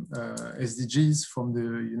 SDGs from the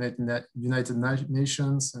United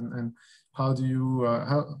Nations, and how do you,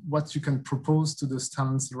 what you can propose to those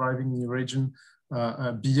talents arriving in your region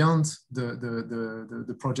beyond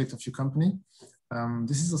the project of your company?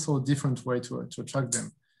 This is also a different way to attract them.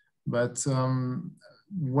 But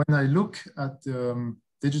when I look at the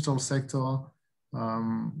digital sector,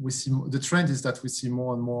 we see the trend is that we see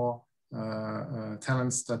more and more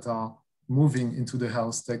talents that are moving into the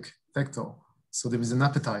health tech sector. So there is an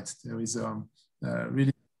appetite. There is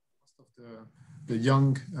really most of the young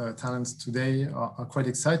talents today are quite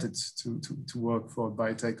excited to work for a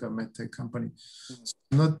biotech or medtech company. So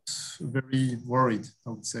I'm not very worried, I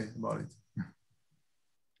would say, about it.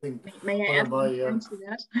 May I add to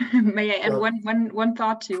that? May I add one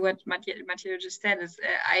thought to what Matthieu just said? Is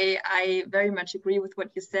I very much agree with what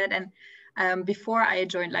you said. And before I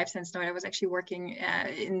joined Life Science Nord, I was actually working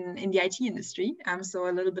in the IT industry, so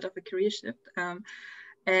a little bit of a career shift.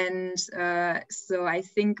 So I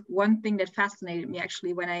think one thing that fascinated me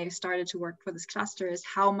actually when I started to work for this cluster is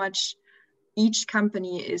how much each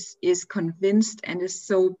company is convinced and is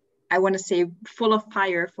so, I want to say, full of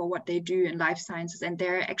fire for what they do in life sciences, and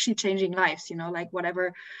they're actually changing lives, you know, like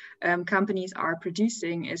whatever companies are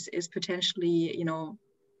producing is potentially, you know,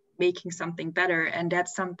 making something better. And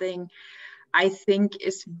that's something I think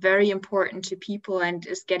is very important to people and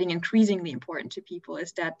is getting increasingly important to people,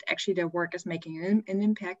 is that actually their work is making an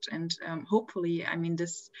impact. And hopefully, I mean,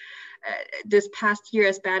 this past year,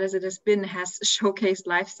 as bad as it has been, has showcased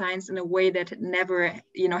life science in a way that it never,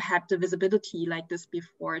 you know, had the visibility like this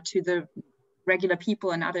before to the regular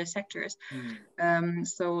people in other sectors.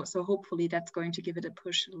 So hopefully that's going to give it a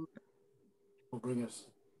push a little bit. Will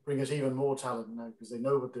bring us even more talent now, because they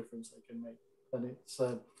know what difference they can make. And it's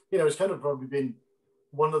you know, it's kind of probably been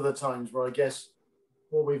one of the times where I guess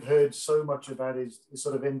what we've heard so much about is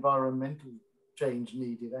sort of environmental change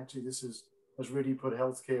needed. Actually, this has really put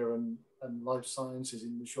healthcare and life sciences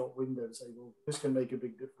in the short window to say, well, this can make a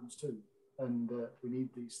big difference too, and we need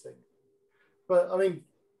these things. But I mean,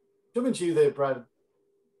 coming to you there, Brad,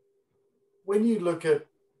 when you look at,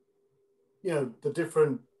 you know, the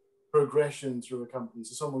different progression through a company,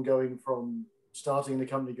 so someone going from starting the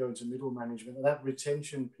company, going to middle management, and that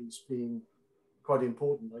retention piece being quite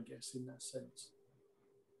important, I guess, in that sense.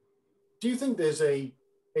 Do you think there's a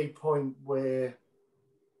point where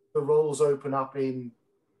the roles open up in,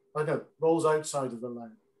 I don't know, roles outside of the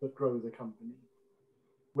lab that grow the company,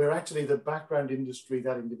 where actually the background industry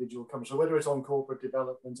that individual comes, so whether it's on corporate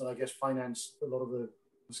development, and I guess finance, a lot of the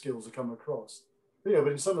skills that come across, but, you know,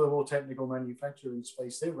 but in some of the more technical manufacturing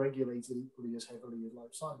space, they're regulated equally as heavily as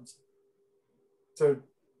life science. So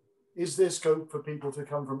is there scope for people to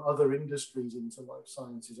come from other industries into life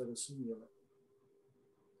sciences at a senior level?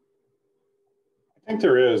 I think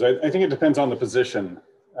there is. I think it depends on the position.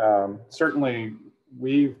 Certainly,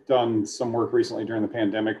 we've done some work recently during the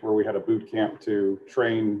pandemic where we had a boot camp to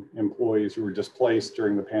train employees who were displaced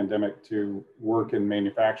during the pandemic to work in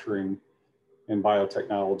manufacturing in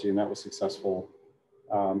biotechnology, and that was successful.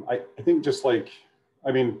 I think just like,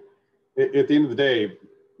 I mean, at the end of the day,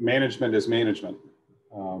 management is management,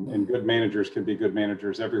 and good managers can be good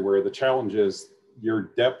managers everywhere. The challenge is your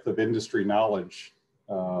depth of industry knowledge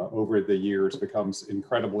over the years becomes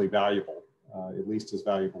incredibly valuable, at least as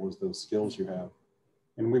valuable as those skills you have.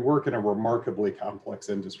 And we work in a remarkably complex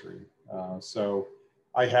industry. So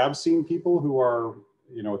I have seen people who are,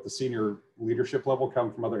 you know, at the senior leadership level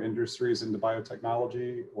come from other industries into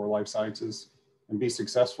biotechnology or life sciences and be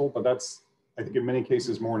successful, but that's, I think in many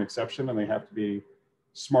cases, more an exception, and they have to be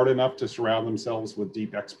smart enough to surround themselves with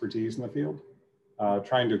deep expertise in the field.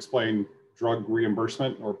 Trying to explain drug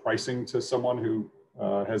reimbursement or pricing to someone who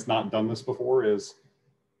has not done this before is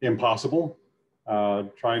impossible.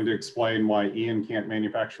 Trying to explain why Ian can't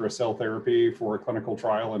manufacture a cell therapy for a clinical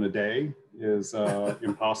trial in a day is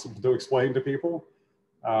impossible to explain to people.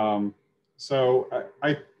 So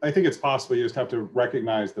I think it's possible. You just have to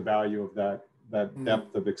recognize the value of that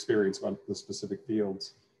depth of experience about the specific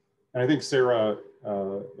fields. And I think Sarah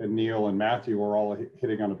and Neil and Matthieu are all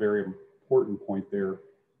hitting on a very important point there.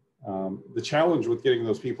 The challenge with getting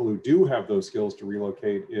those people who do have those skills to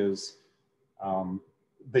relocate is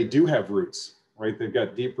they do have roots, right? They've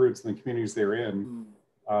got deep roots in the communities they're in.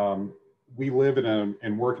 We live in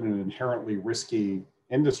and work in an inherently risky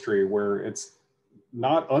industry where it's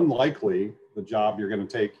not unlikely the job you're going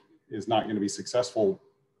to take is not going to be successful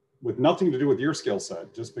with nothing to do with your skill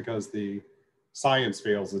set, just because the science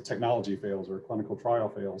fails, the technology fails, or a clinical trial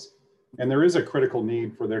fails. And there is a critical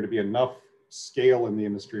need for there to be enough scale in the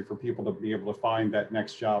industry for people to be able to find that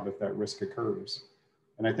next job if that risk occurs.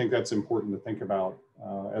 And I think that's important to think about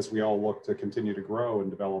as we all look to continue to grow and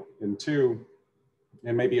develop. And two,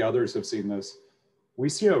 and maybe others have seen this, we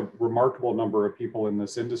see a remarkable number of people in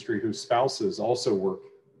this industry whose spouses also work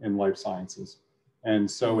in life sciences. And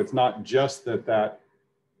so it's not just that that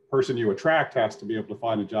person you attract has to be able to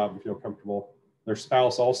find a job and feel comfortable. Their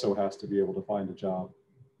spouse also has to be able to find a job,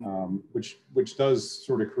 which does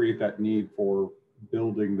sort of create that need for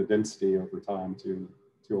building the density over time to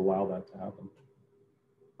allow that to happen.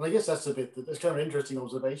 And I guess that's that's kind of an interesting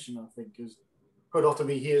observation, I think, because quite often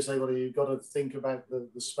we hear say, well, you've got to think about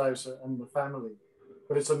the spouse and the family.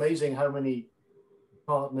 But it's amazing how many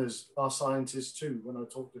partners are scientists too. When I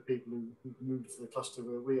talk to people who've moved to the cluster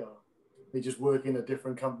where we are, they just work in a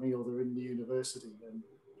different company or they're in the university.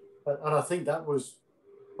 And I think that was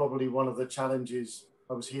probably one of the challenges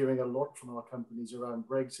I was hearing a lot from our companies around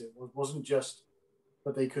Brexit. It wasn't just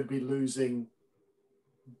that they could be losing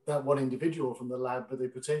that one individual from the lab, but they're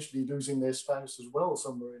potentially losing their spouse as well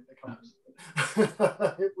somewhere in the company.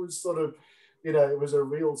 It was sort of, it was a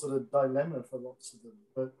real sort of dilemma for lots of them.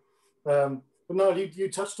 But Niall, you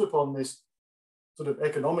touched upon this sort of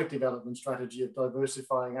economic development strategy of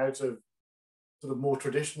diversifying out of sort of more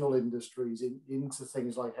traditional industries into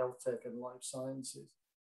things like health tech and life sciences.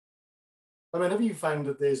 I mean, have you found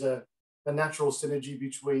that there's a natural synergy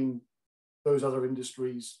between those other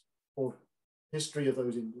industries or history of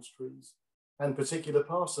those industries and particular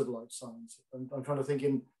parts of life science? And I'm trying to think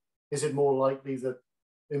is it more likely that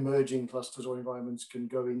emerging clusters or environments can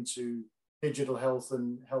go into digital health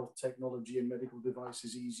and health technology and medical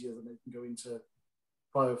devices easier than they can go into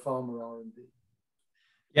biopharma R&D?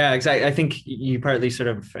 Yeah, exactly. I think you partly sort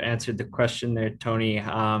of answered the question there, Tony.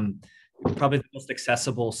 Probably the most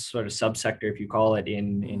accessible sort of subsector, if you call it,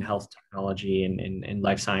 in health technology and in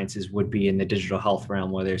life sciences would be in the digital health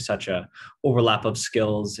realm, where there's such a overlap of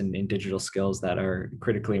skills and digital skills that are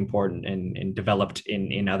critically important and developed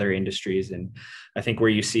in other industries. And I think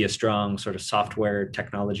where you see a strong sort of software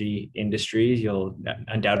technology industry, you'll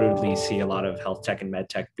undoubtedly see a lot of health tech and med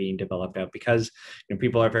tech being developed out because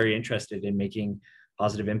people are very interested in making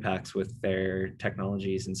positive impacts with their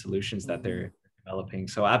technologies and solutions that they're developing.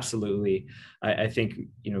 So absolutely, I think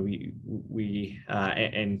we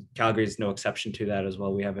and Calgary is no exception to that as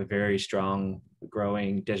well. We have a very strong,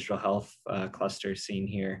 growing digital health cluster scene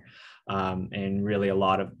here, and really a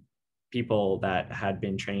lot of people that had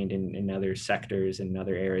been trained in other sectors and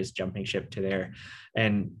other areas jumping ship to there.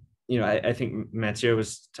 And I think Matthieu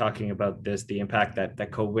was talking about the impact that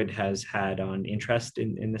COVID has had on interest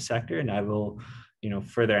in the sector, and I will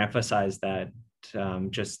further emphasize that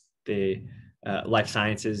just the life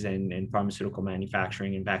sciences and pharmaceutical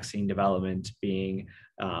manufacturing and vaccine development being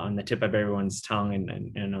on the tip of everyone's tongue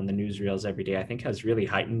and on the newsreels every day, I think has really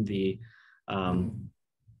heightened the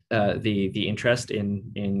interest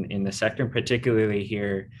in the sector, particularly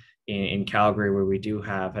here in Calgary, where we do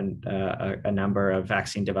have a number of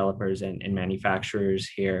vaccine developers and manufacturers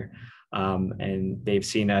here, and they've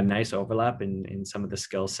seen a nice overlap in some of the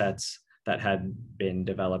skill sets that had been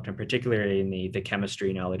developed, and particularly in the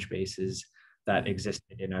chemistry knowledge bases that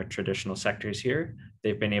existed in our traditional sectors here.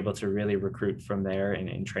 They've been able to really recruit from there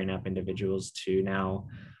and train up individuals to now,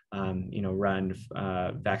 run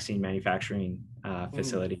vaccine manufacturing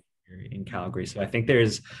facility here in Calgary. So I think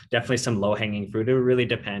there's definitely some low-hanging fruit. It would really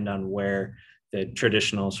depend on where the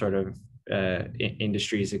traditional sort of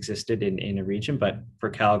industries existed in a region, but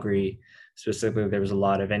for Calgary specifically, there was a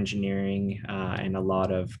lot of engineering and a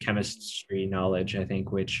lot of chemistry knowledge, I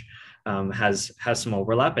think, which has some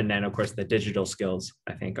overlap. And then, of course, the digital skills,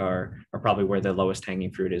 I think, are probably where the lowest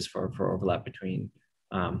hanging fruit is for overlap between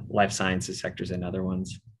life sciences sectors and other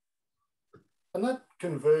ones. And that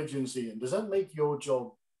convergence, Ian, does that make your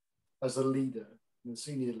job as a leader, a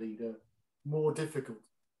senior leader, more difficult?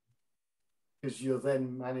 Because you're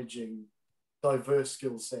then managing diverse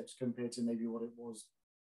skill sets compared to maybe what it was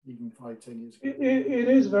even 5-10 years ago. It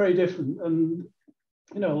is very different. And,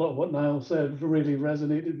 a lot of what Niall said really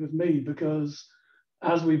resonated with me, because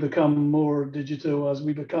as we become more digital, as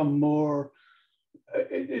we become more,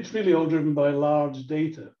 it's really all driven by large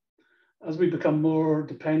data. As we become more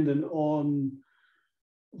dependent on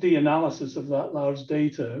the analysis of that large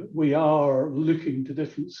data, we are looking to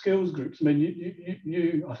different skills groups. I mean,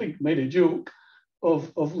 you I think, made a joke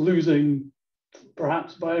of losing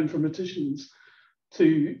perhaps bioinformaticians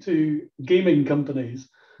to gaming companies.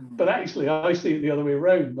 But actually, I see it the other way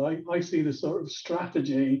around. I see the sort of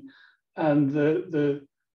strategy and the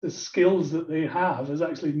skills that they have is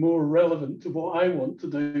actually more relevant to what I want to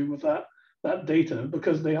do with that that data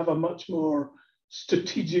because they have a much more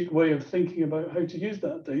strategic way of thinking about how to use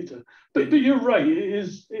that data. But you're right,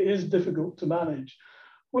 it is difficult to manage.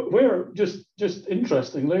 Where just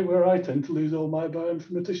interestingly, where I tend to lose all my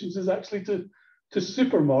bioinformaticians is actually to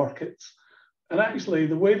supermarkets. And actually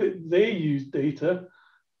the way that they use data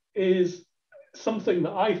is something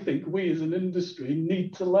that I think we as an industry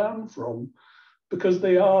need to learn from, because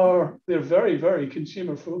they're very, very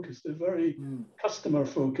consumer focused. They're very customer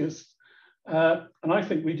focused. And I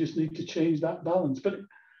think we just need to change that balance. But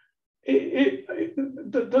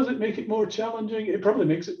does it make it more challenging? It probably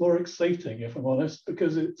makes it more exciting, if I'm honest,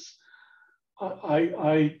 because it's,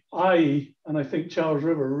 I and I think Charles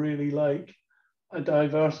River really like a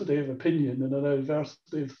diversity of opinion and a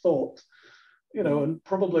diversity of thought. You know, and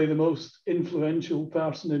probably the most influential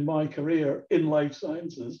person in my career in life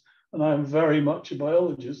sciences, and I'm very much a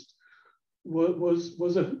biologist,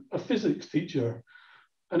 was a physics teacher.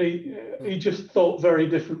 And he just thought very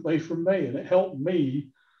differently from me, and it helped me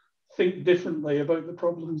think differently about the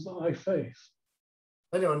problems that I face.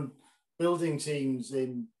 I know, and building teams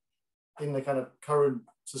in the kind of current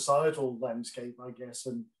societal landscape, I guess,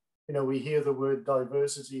 and you know, we hear the word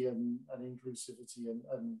diversity and inclusivity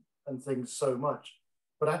and things so much,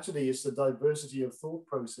 but actually it's the diversity of thought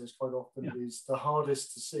process quite often is the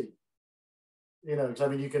hardest to see. You know, I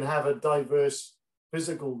mean, you can have a diverse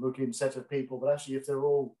physical looking set of people, but actually if they're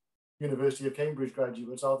all University of Cambridge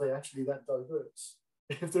graduates, are they actually that diverse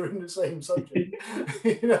if they're in the same subject?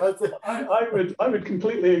 You know, I would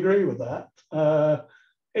completely agree with that.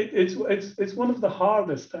 It's one of the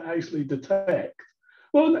hardest to actually detect.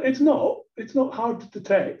 Well, it's not hard to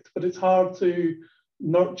detect, but it's hard to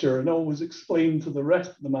nurture and always explain to the rest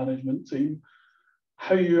of the management team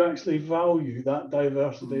how you actually value that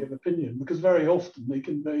diversity of opinion, because very often they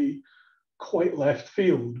can be quite left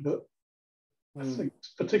field. But I think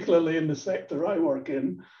particularly in the sector I work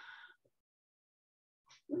in,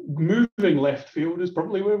 moving left field is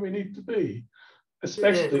probably where we need to be,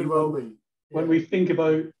 especially when we think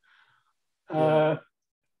about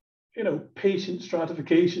you know, patient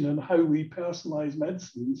stratification and how we personalize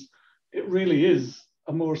medicines. It really is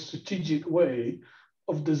a more strategic way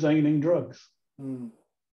of designing drugs.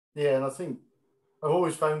 Yeah, and I think I've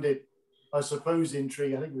always found it, I suppose,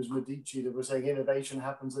 intriguing. I think it was Medici that was saying innovation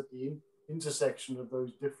happens at the intersection of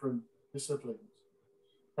those different disciplines.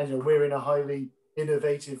 And you know, we're in a highly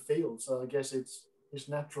innovative field, so I guess it's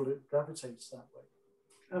natural it gravitates that way.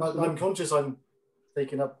 I'm conscious I'm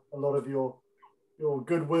taking up a lot of your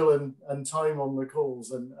goodwill and time on the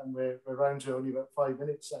calls, and we're around to only about 5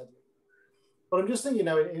 minutes, sadly. But I'm just thinking, you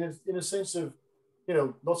know, in a sense of, you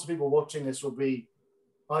know, lots of people watching this will be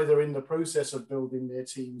either in the process of building their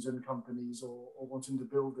teams and companies or wanting to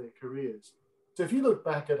build their careers. So if you look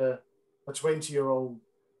back at a 20-year-old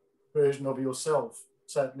version of yourself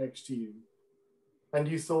sat next to you, and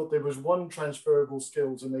you thought there was one transferable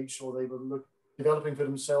skill to make sure they were developing for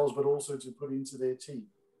themselves, but also to put into their team,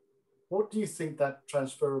 what do you think that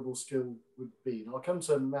transferable skill would be? And I'll come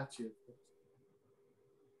to Matthieu.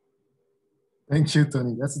 Thank you,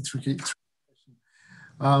 Tony. That's a tricky question.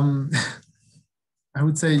 I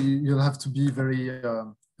would say you'll have to be very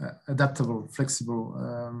adaptable, flexible.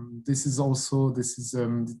 This will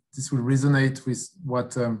resonate with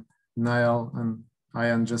what Niall and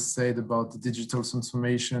Ian just said about the digital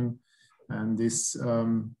transformation and this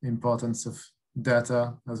importance of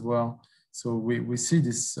data as well. So we see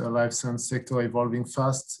this life science sector evolving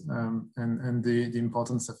fast, and the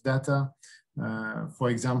importance of data. For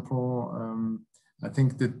example, I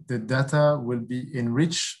think that the data will be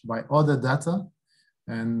enriched by other data,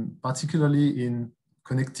 and particularly in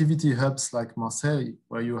connectivity hubs like Marseille,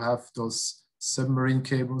 where you have those submarine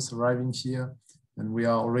cables arriving here, and we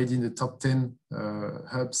are already in the top 10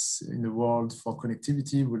 hubs in the world for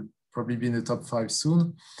connectivity. We'll probably be in the top 5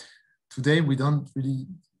 soon. Today, we don't really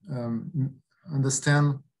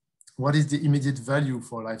understand what is the immediate value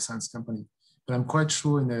for a life science company. But I'm quite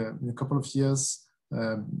sure in a couple of years,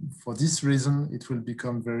 for this reason, it will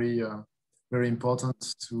become very, very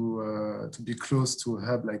important to be close to a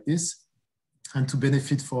hub like this and to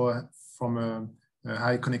benefit from a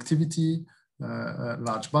high connectivity,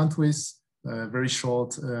 large bandwidth, very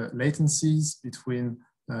short latencies between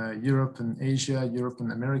Europe and Asia, Europe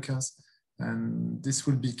and Americas. And this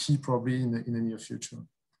will be key probably in the near future.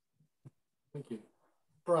 Thank you.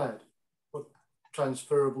 Brad, what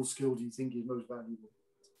transferable skill do you think is most valuable?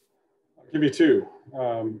 I'll give you two.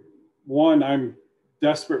 One, I'm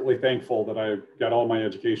desperately thankful that I got all my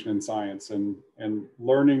education in science and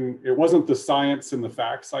learning. It wasn't the science and the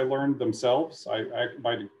facts I learned themselves.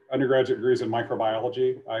 My undergraduate degrees in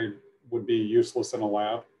microbiology, I would be useless in a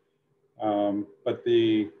lab. But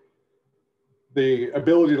the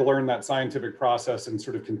ability to learn that scientific process and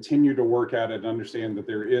sort of continue to work at it and understand that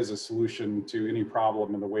there is a solution to any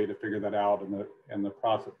problem, and the way to figure that out and the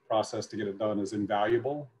process to get it done is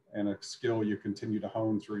invaluable, and a skill you continue to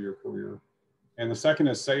hone through your career. And the second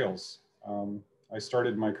is sales. I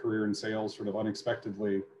started my career in sales sort of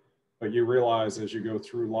unexpectedly, but you realize as you go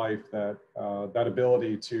through life that that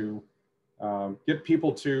ability to get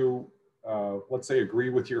people to, let's say, agree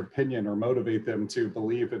with your opinion or motivate them to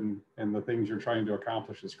believe in the things you're trying to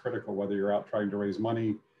accomplish is critical, whether you're out trying to raise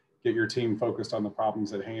money, get your team focused on the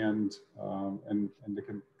problems at hand, and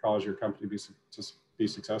to cause your company to be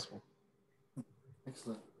successful.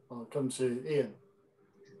 Excellent. I'll come to Ian.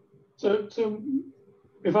 So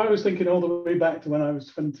if I was thinking all the way back to when I was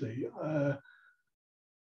 20,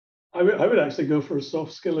 I would actually go for a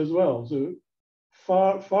soft skill as well. So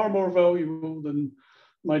far more valuable than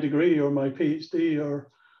my degree or my PhD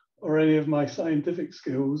or any of my scientific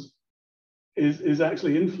skills is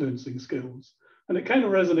actually influencing skills. And it kind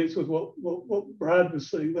of resonates with what Brad was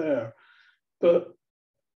saying there. But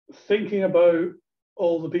thinking about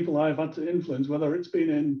all the people I've had to influence, whether it's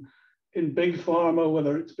been in big pharma,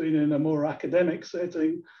 whether it's been in a more academic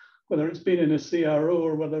setting, whether it's been in a CRO,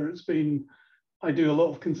 or whether it's been, I do a lot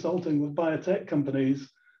of consulting with biotech companies,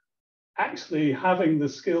 actually having the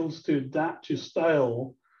skills to adapt your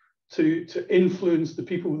style to influence the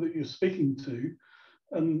people that you're speaking to.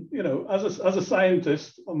 And, you know, as a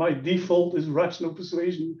scientist, my default is rational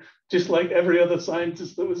persuasion, just like every other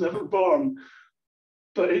scientist that was ever born.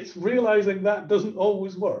 But it's realizing that doesn't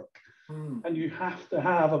always work. And you have to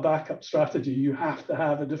have a backup strategy. You have to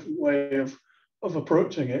have a different way of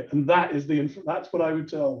approaching it. And that's what I would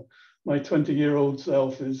tell my 20-year-old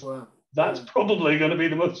self is, wow, that's probably going to be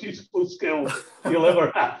the most useful skill you'll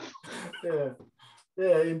ever have.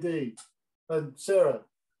 Yeah, indeed. And Sarah?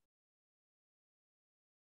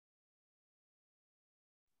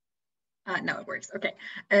 No, it works. Okay.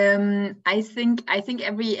 I think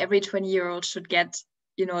every 20-year-old should get,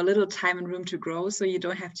 you know, a little time and room to grow. So you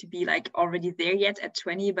don't have to be like already there yet at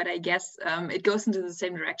 20, but I guess it goes into the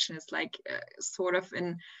same direction. It's like sort of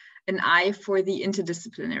an eye for the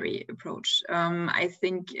interdisciplinary approach. I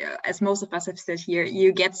think, as most of us have said here,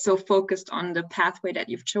 you get so focused on the pathway that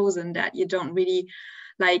you've chosen that you don't really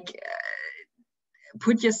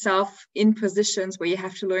put yourself in positions where you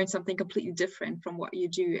have to learn something completely different from what you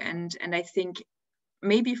do. And I think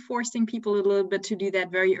maybe forcing people a little bit to do that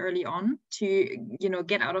very early on, to, you know,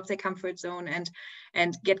 get out of their comfort zone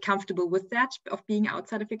and get comfortable with that, of being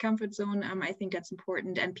outside of your comfort zone. I think that's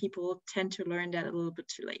important, and people tend to learn that a little bit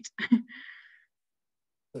too late.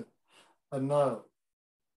 And Niall?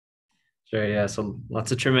 Sure, yeah, so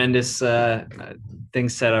lots of tremendous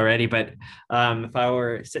things said already, but if I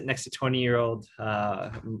were sitting next to 20-year-old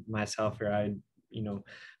myself here, I'd, you know,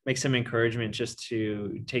 make some encouragement just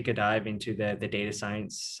to take a dive into the data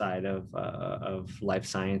science side of life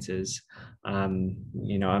sciences.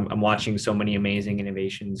 You know, I'm watching so many amazing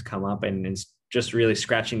innovations come up, and it's just really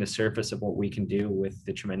scratching the surface of what we can do with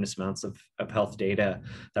the tremendous amounts of health data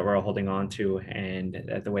that we're all holding on to, and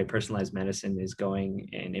the way personalized medicine is going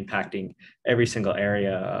and impacting every single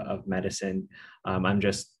area of medicine. I'm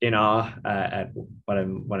just in awe at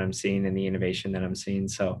what I'm seeing and the innovation that I'm seeing.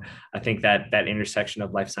 So I think that intersection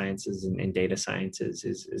of life sciences and data sciences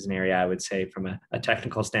is an area I would say from a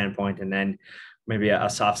technical standpoint, and then maybe a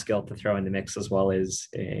soft skill to throw in the mix as well is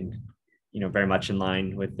in, you know, very much in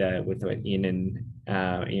line with what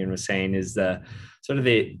Ian was saying, is the sort of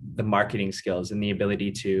the marketing skills and the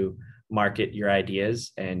ability to market your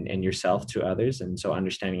ideas and yourself to others. And so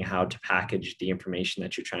understanding how to package the information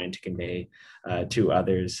that you're trying to convey to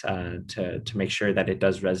others to make sure that it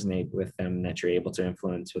does resonate with them, that you're able to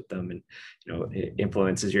influence with them. And, you know, it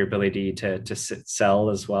influences your ability to sell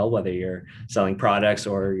as well, whether you're selling products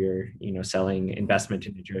or you're, you know, selling investment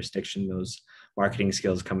in a jurisdiction. Those marketing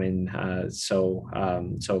skills come in so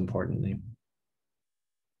importantly.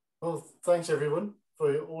 Well, thanks everyone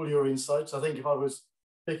for all your insights. I think if I was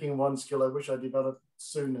picking one skill I wish I developed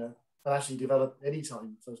sooner, and actually developed any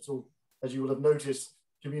time. So still, as you will have noticed,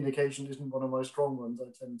 communication isn't one of my strong ones. I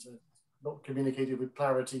tend to not communicate it with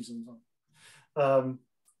clarity sometimes.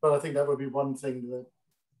 But I think that would be one thing that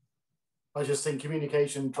I just think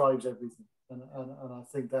communication drives everything. And I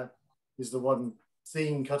think that is the one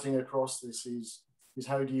theme cutting across this is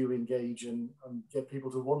how do you engage and get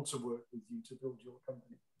people to want to work with you to build your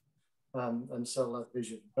company and sell that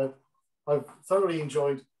vision. But I've thoroughly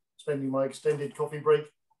enjoyed spending my extended coffee break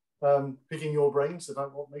picking your brains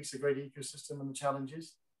about what makes a great ecosystem and the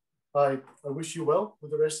challenges. I wish you well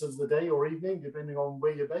with the rest of the day or evening, depending on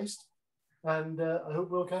where you're based. and I hope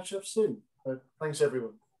we'll catch up soon. But thanks,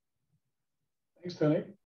 everyone. Thanks, Tony.